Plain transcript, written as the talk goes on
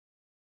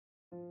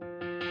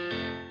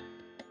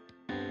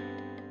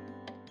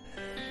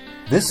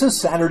This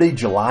is Saturday,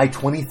 July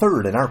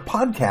 23rd, and our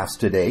podcast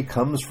today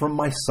comes from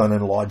my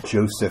son-in-law,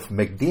 Joseph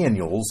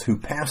McDaniels, who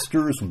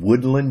pastors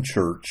Woodland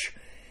Church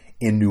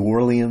in New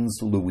Orleans,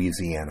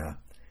 Louisiana.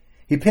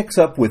 He picks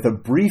up with a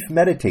brief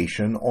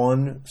meditation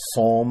on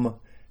Psalm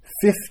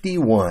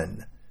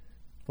 51.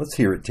 Let's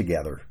hear it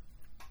together.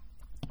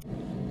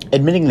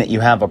 Admitting that you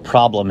have a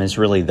problem is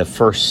really the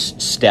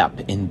first step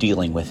in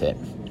dealing with it.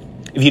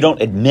 If you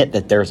don't admit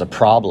that there's a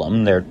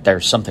problem,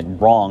 there's something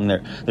wrong,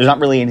 there's not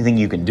really anything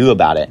you can do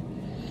about it.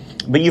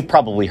 But you've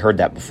probably heard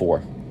that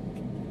before.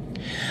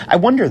 I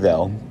wonder,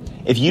 though,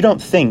 if you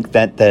don't think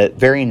that the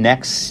very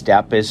next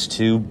step is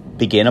to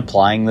begin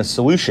applying the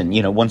solution.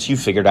 Once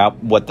you've figured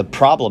out what the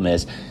problem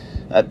is,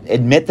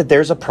 admit that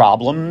there's a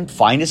problem,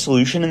 find a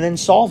solution, and then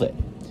solve it.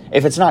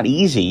 If it's not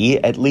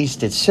easy, at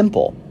least it's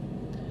simple.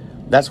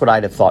 That's what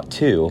I'd have thought,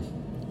 too.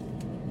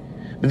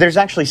 But there's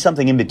actually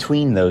something in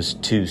between those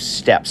two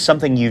steps,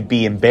 something you'd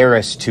be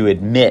embarrassed to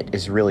admit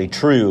is really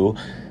true,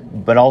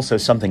 but also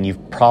something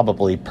you've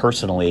probably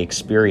personally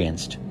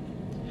experienced.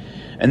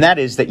 And that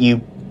is that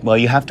you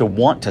have to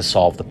want to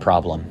solve the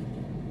problem.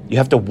 You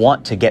have to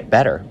want to get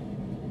better.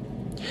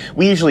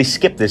 We usually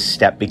skip this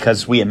step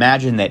because we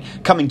imagine that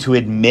coming to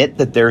admit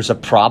that there's a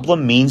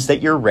problem means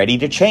that you're ready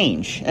to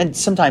change. And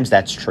sometimes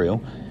that's true.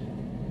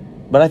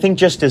 But I think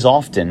just as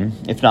often,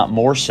 if not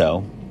more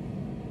so,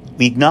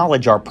 we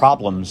acknowledge our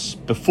problems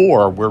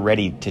before we're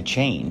ready to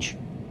change.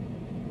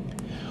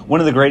 One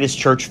of the greatest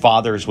church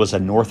fathers was a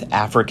North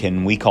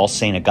African we call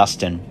St.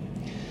 Augustine.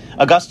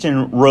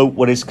 Augustine wrote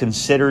what is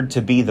considered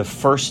to be the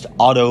first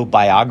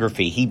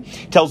autobiography. He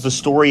tells the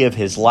story of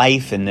his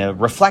life in a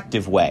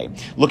reflective way,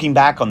 looking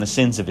back on the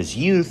sins of his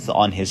youth,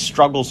 on his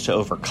struggles to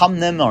overcome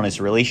them, on his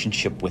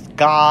relationship with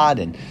God.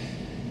 And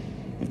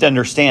you have to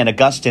understand,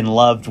 Augustine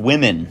loved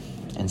women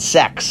and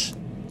sex.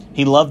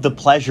 He loved the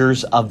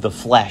pleasures of the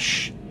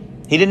flesh.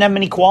 He didn't have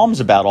many qualms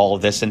about all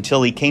of this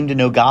until he came to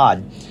know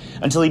God,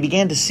 until he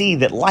began to see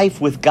that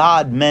life with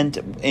God meant,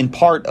 in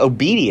part,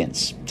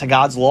 obedience to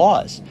God's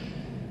laws.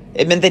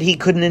 It meant that he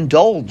couldn't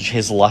indulge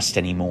his lust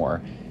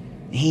anymore.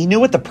 He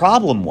knew what the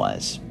problem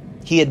was.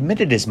 He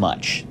admitted as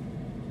much.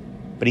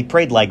 But he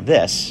prayed like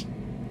this: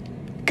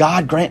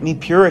 God, grant me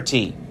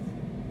purity,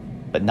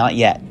 but not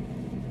yet.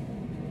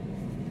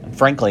 And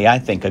frankly, I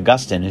think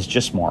Augustine is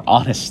just more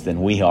honest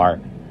than we are.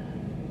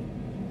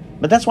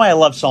 But that's why I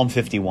love Psalm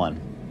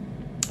 51,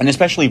 and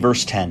especially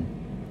verse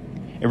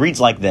 10. It reads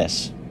like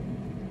this: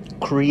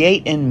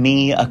 Create in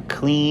me a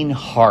clean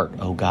heart,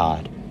 O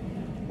God.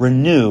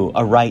 Renew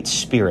a right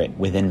spirit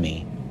within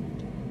me.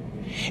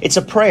 It's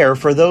a prayer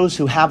for those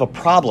who have a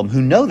problem,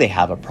 who know they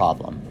have a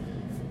problem,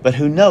 but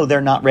who know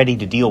they're not ready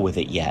to deal with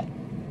it yet.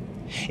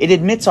 It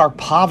admits our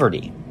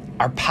poverty,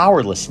 our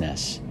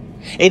powerlessness.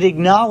 It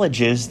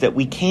acknowledges that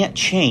we can't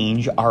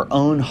change our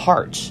own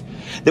hearts,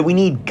 that we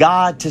need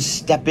God to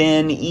step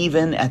in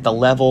even at the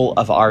level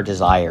of our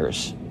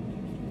desires.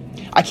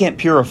 I can't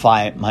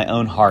purify my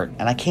own heart,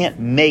 and I can't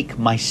make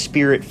my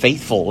spirit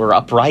faithful or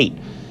upright.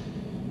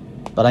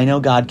 But I know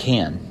God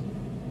can.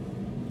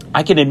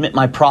 I can admit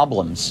my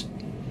problems,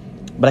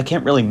 but I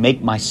can't really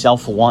make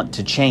myself want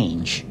to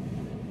change.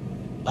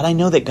 But I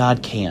know that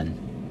God can.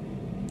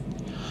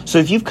 So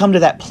if you've come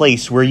to that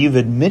place where you've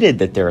admitted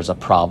that there is a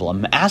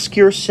problem, ask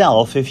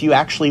yourself if you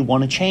actually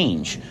want to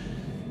change.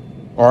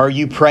 Or are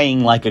you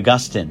praying like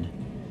Augustine?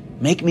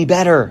 Make me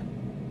better,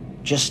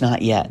 just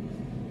not yet.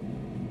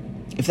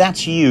 If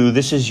that's you,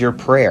 this is your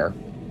prayer.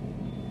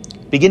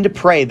 Begin to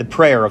pray the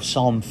prayer of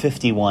Psalm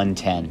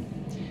 51:10.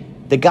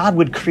 That God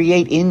would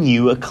create in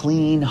you a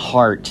clean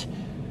heart.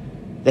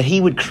 That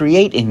He would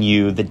create in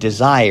you the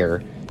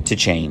desire to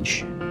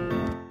change.